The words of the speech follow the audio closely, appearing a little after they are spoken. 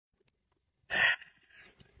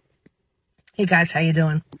Hey guys, how you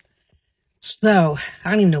doing? So,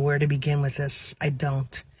 I don't even know where to begin with this. I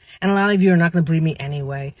don't. And a lot of you are not going to believe me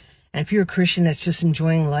anyway. And if you're a Christian that's just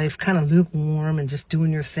enjoying life, kind of lukewarm and just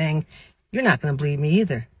doing your thing, you're not going to believe me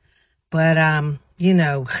either. But,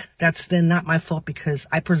 that's then not my fault because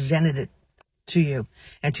I presented it to you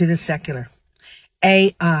and to the secular.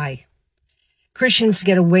 AI. Christians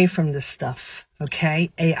get away from this stuff,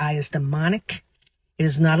 okay? AI is demonic. It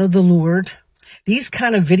is not of the Lord. These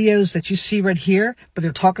kind of videos that you see right here, but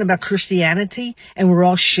they're talking about Christianity and we're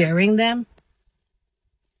all sharing them.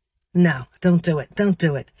 No, don't do it. Don't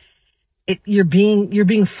do it. You're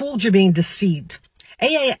being fooled. You're being deceived.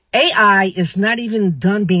 AI is not even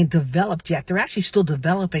done being developed yet. They're actually still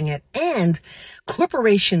developing it. And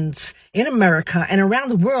corporations in America and around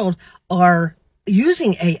the world are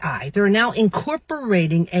using AI. They're now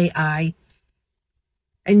incorporating AI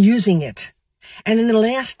and using it. And in the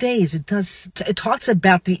last days, it talks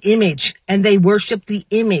about the image, and they worship the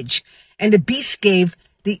image. And the beast gave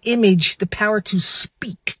the image the power to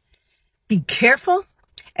speak. Be careful.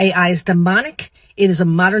 AI is demonic. It is a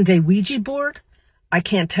modern day Ouija board. I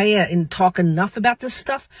can't tell you and talk enough about this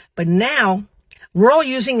stuff, but now we're all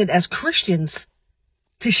using it as Christians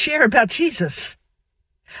to share about Jesus.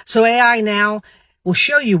 So AI now will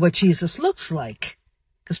show you what Jesus looks like,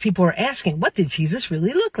 because people are asking, what did Jesus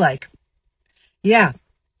really look like? Yeah,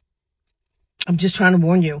 I'm just trying to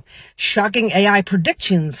warn you. Shocking AI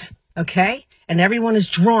predictions, okay? And everyone is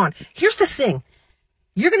drawn. Here's the thing.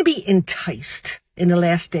 You're going to be enticed in the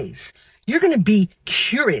last days. You're going to be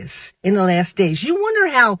curious in the last days. You wonder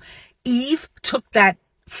how Eve took that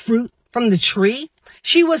fruit from the tree?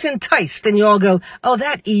 She was enticed, and you all go, oh,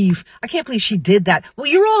 that Eve, I can't believe she did that. Well,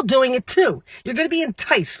 you're all doing it too. You're going to be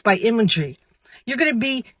enticed by imagery. You're going to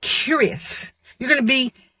be curious. You're going to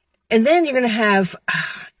be, and then you're going to have,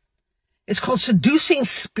 it's called seducing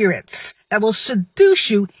spirits that will seduce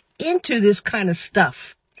you into this kind of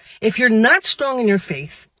stuff. If you're not strong in your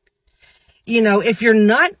faith, if you're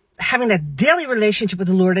not having that daily relationship with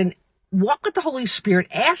the Lord and walk with the Holy Spirit,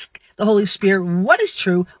 ask the Holy Spirit what is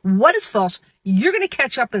true, what is false, you're going to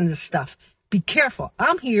catch up in this stuff. Be careful.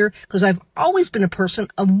 I'm here because I've always been a person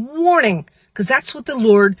of warning, because that's what the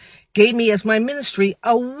Lord gave me as my ministry,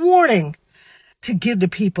 a warning to give to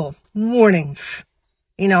people. Warnings.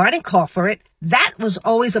 I didn't call for it. That was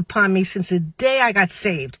always upon me since the day I got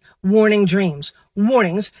saved. Warning dreams.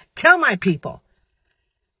 Warnings. Tell my people.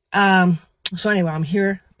 So anyway, I'm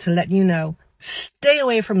here to let you know, stay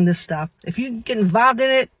away from this stuff. If you get involved in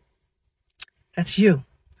it, that's you.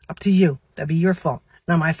 Up to you. That'd be your fault,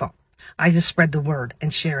 not my fault. I just spread the word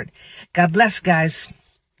and share it. God bless, guys.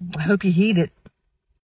 I hope you heed it.